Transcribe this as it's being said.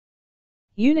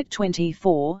Unit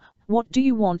 24, what do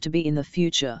you want to be in the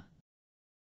future?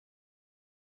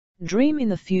 Dream in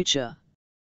the future.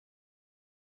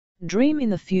 Dream in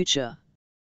the future.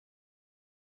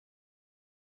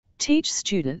 Teach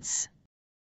students.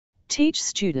 Teach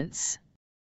students.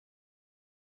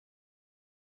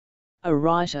 A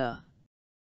writer.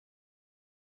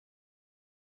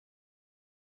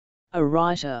 A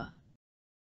writer.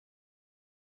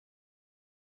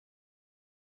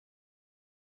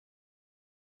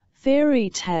 Fairy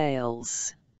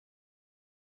tales.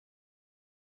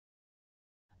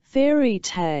 Fairy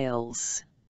tales.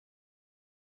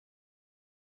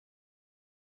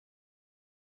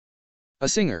 A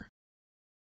singer.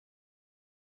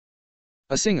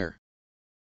 A singer.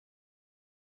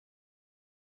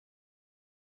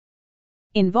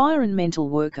 Environmental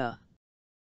worker.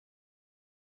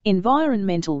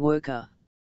 Environmental worker.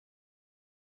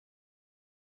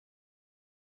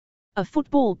 A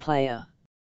football player.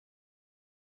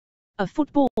 A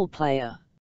football player.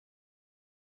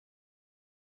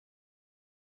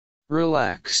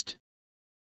 Relaxed.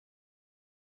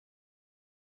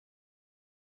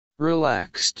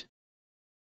 Relaxed.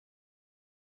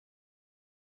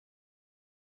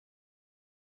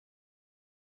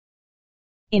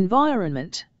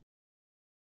 Environment.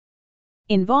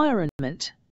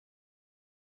 Environment.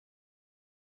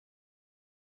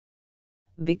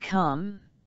 Become.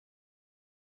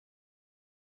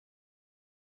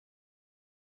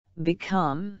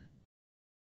 Become.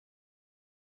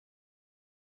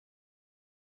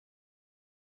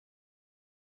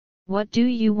 What do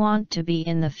you want to be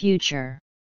in the future?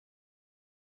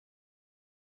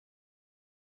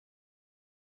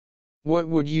 What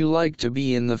would you like to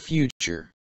be in the future?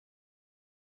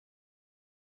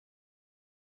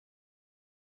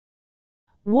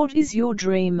 What is your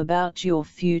dream about your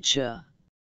future?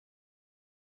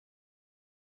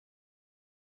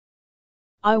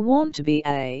 I want to be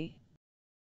a.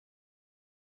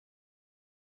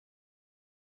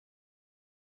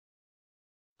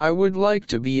 I would like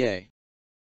to be a.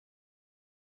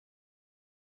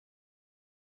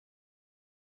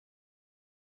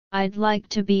 I'd like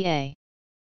to be a.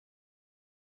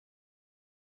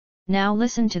 Now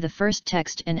listen to the first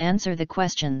text and answer the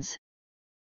questions.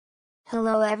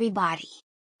 Hello everybody.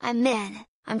 I'm Min,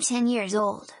 I'm 10 years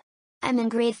old. I'm in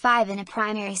grade 5 in a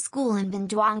primary school in Binh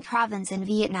Duong province in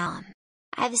Vietnam.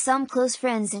 I have some close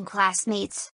friends and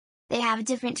classmates. They have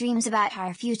different dreams about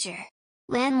our future.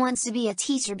 Lan wants to be a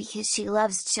teacher because she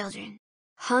loves children.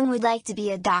 Hung would like to be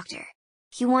a doctor.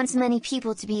 He wants many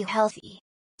people to be healthy.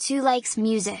 Tu likes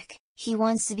music, he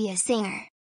wants to be a singer.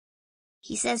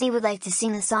 He says he would like to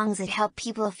sing the songs that help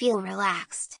people feel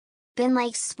relaxed. Bin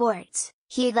likes sports,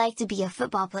 he'd like to be a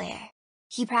football player.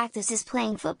 He practices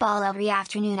playing football every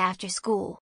afternoon after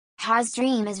school. Ha's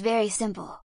dream is very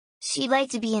simple. She'd like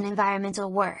to be an environmental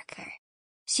worker.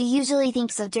 She usually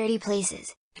thinks of dirty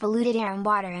places, polluted air and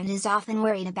water, and is often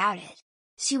worried about it.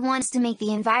 She wants to make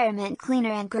the environment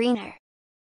cleaner and greener.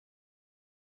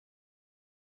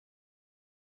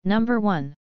 Number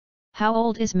 1. How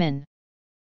old is Min?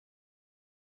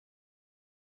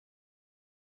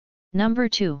 Number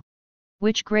 2.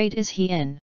 Which grade is he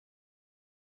in?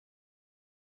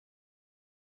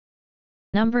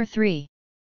 Number 3.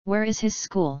 Where is his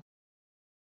school?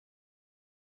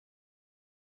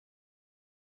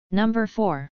 Number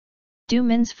 4. Do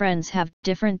Min's friends have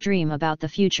different dream about the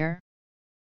future?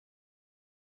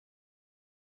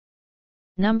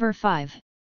 Number 5.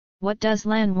 What does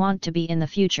Lan want to be in the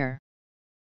future?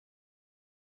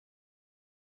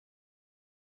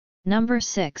 Number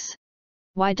 6.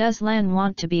 Why does Lan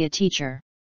want to be a teacher?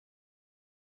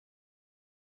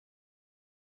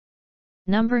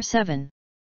 Number 7.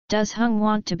 Does Hung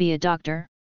want to be a doctor?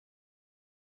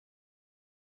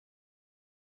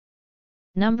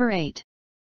 Number 8.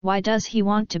 Why does he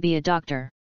want to be a doctor?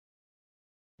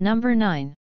 Number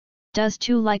 9. Does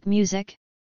Tu like music?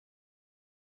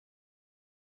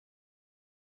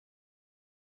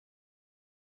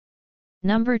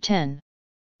 Number 10.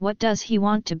 What does he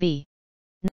want to be?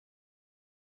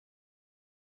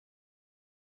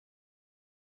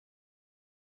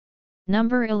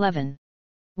 Number 11.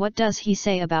 What does he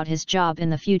say about his job in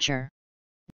the future?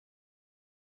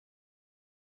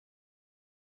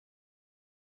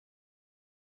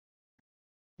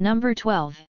 Number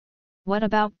 12. What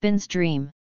about Bin's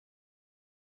dream?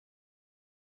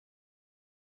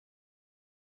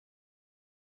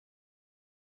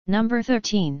 Number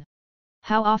 13.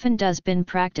 How often does Bin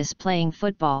practice playing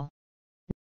football?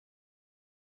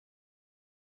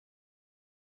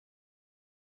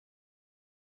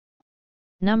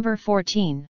 Number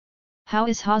 14. How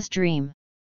is Ha's dream?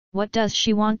 What does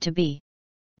she want to be?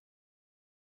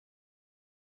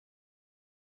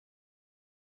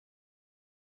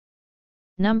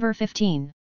 Number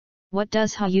 15. What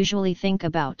does Hoa usually think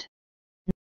about?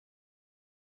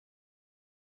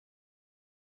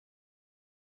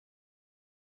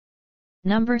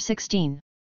 Number 16.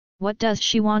 What does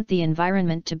she want the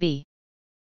environment to be?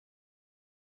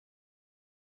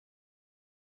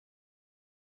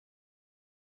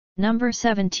 Number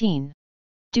 17.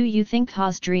 Do you think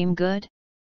Ha's dream good?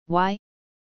 Why?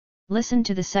 Listen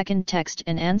to the second text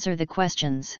and answer the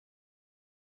questions.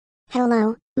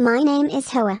 Hello, my name is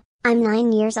Hoa, I'm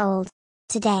 9 years old.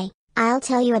 Today, I'll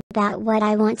tell you about what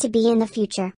I want to be in the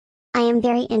future. I am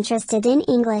very interested in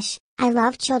English, I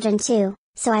love children too,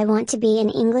 so I want to be an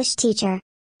English teacher.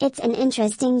 It's an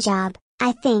interesting job,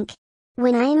 I think.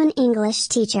 When I am an English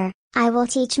teacher, I will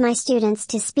teach my students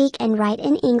to speak and write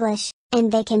in English,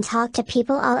 and they can talk to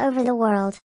people all over the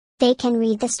world. They can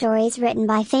read the stories written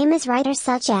by famous writers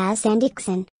such as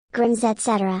Dixon, Grimm's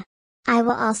etc. I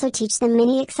will also teach them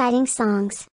many exciting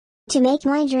songs. To make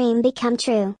my dream become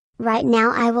true, right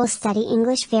now I will study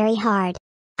English very hard.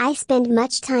 I spend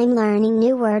much time learning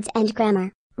new words and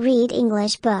grammar, read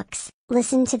English books,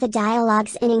 listen to the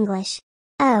dialogues in English.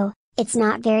 Oh, it's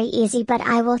not very easy but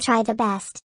I will try the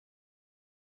best.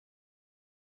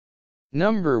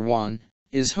 Number 1.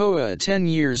 Is Hoa a 10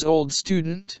 years old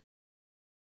student?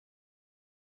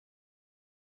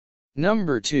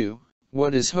 Number 2.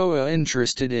 What is Hoa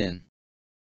interested in?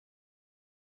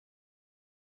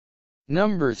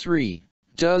 Number 3.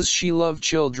 Does she love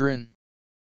children?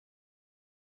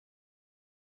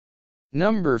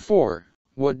 Number 4.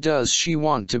 What does she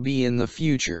want to be in the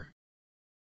future?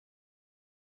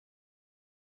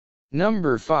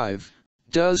 Number 5.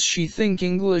 Does she think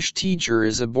English teacher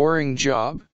is a boring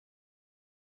job?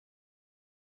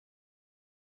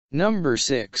 Number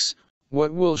 6.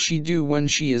 What will she do when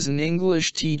she is an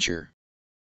English teacher?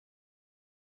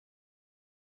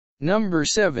 Number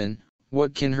 7.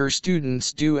 What can her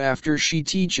students do after she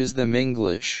teaches them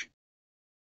English?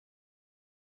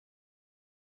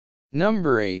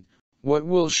 Number 8. What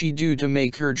will she do to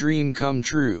make her dream come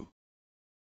true?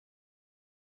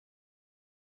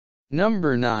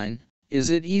 Number 9. Is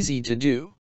it easy to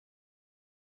do?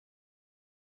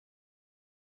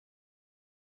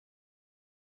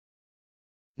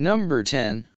 Number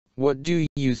 10. What do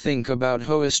you think about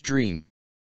Hoa's dream?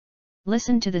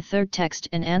 Listen to the third text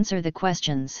and answer the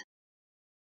questions.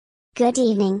 Good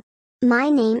evening. My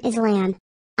name is Lan.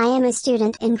 I am a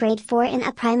student in grade 4 in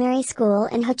a primary school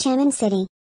in Ho Chi Minh City.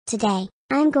 Today,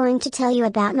 I'm going to tell you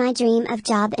about my dream of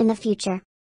job in the future.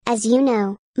 As you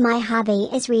know, my hobby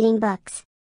is reading books.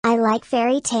 I like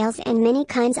fairy tales and many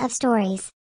kinds of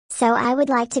stories. So I would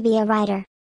like to be a writer.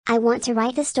 I want to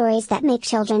write the stories that make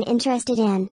children interested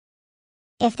in.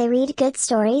 If they read good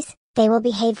stories, they will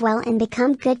behave well and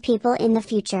become good people in the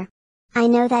future. I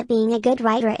know that being a good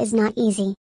writer is not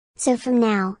easy. So from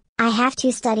now, I have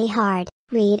to study hard,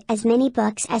 read as many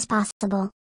books as possible.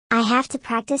 I have to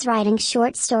practice writing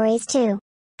short stories too.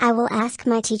 I will ask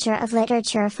my teacher of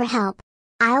literature for help.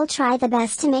 I'll try the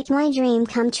best to make my dream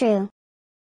come true.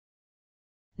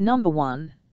 Number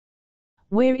 1.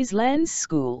 Where is Lan's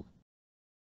school?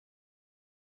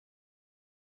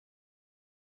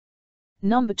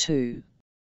 Number 2.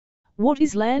 What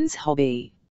is Lan's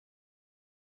hobby?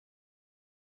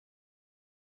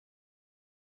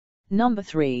 Number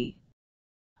 3.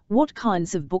 What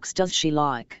kinds of books does she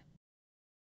like?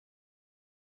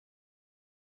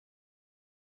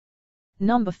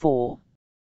 Number 4.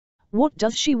 What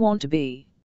does she want to be?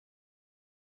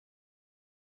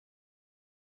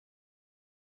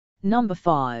 Number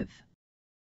 5.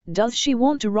 Does she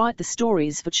want to write the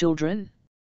stories for children?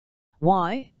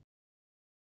 Why?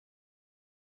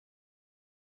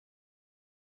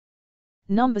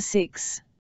 Number 6.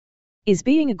 Is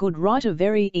being a good writer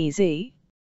very easy?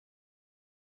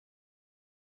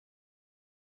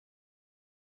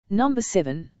 Number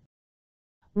 7.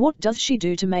 What does she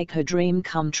do to make her dream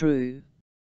come true?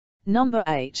 Number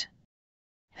 8.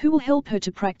 Who will help her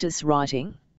to practice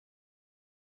writing?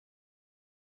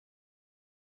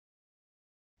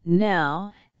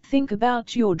 Now, think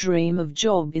about your dream of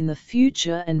job in the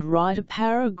future and write a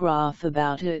paragraph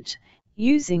about it,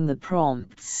 using the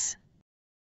prompts.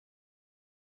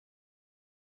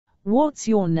 What's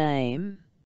your name?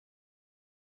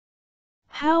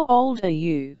 How old are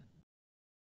you?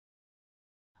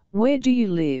 Where do you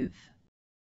live?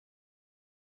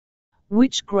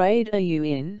 Which grade are you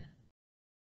in?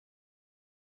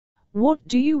 What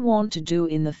do you want to do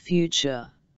in the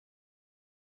future?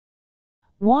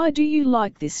 Why do you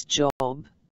like this job?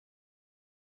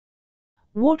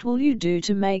 What will you do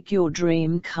to make your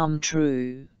dream come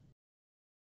true?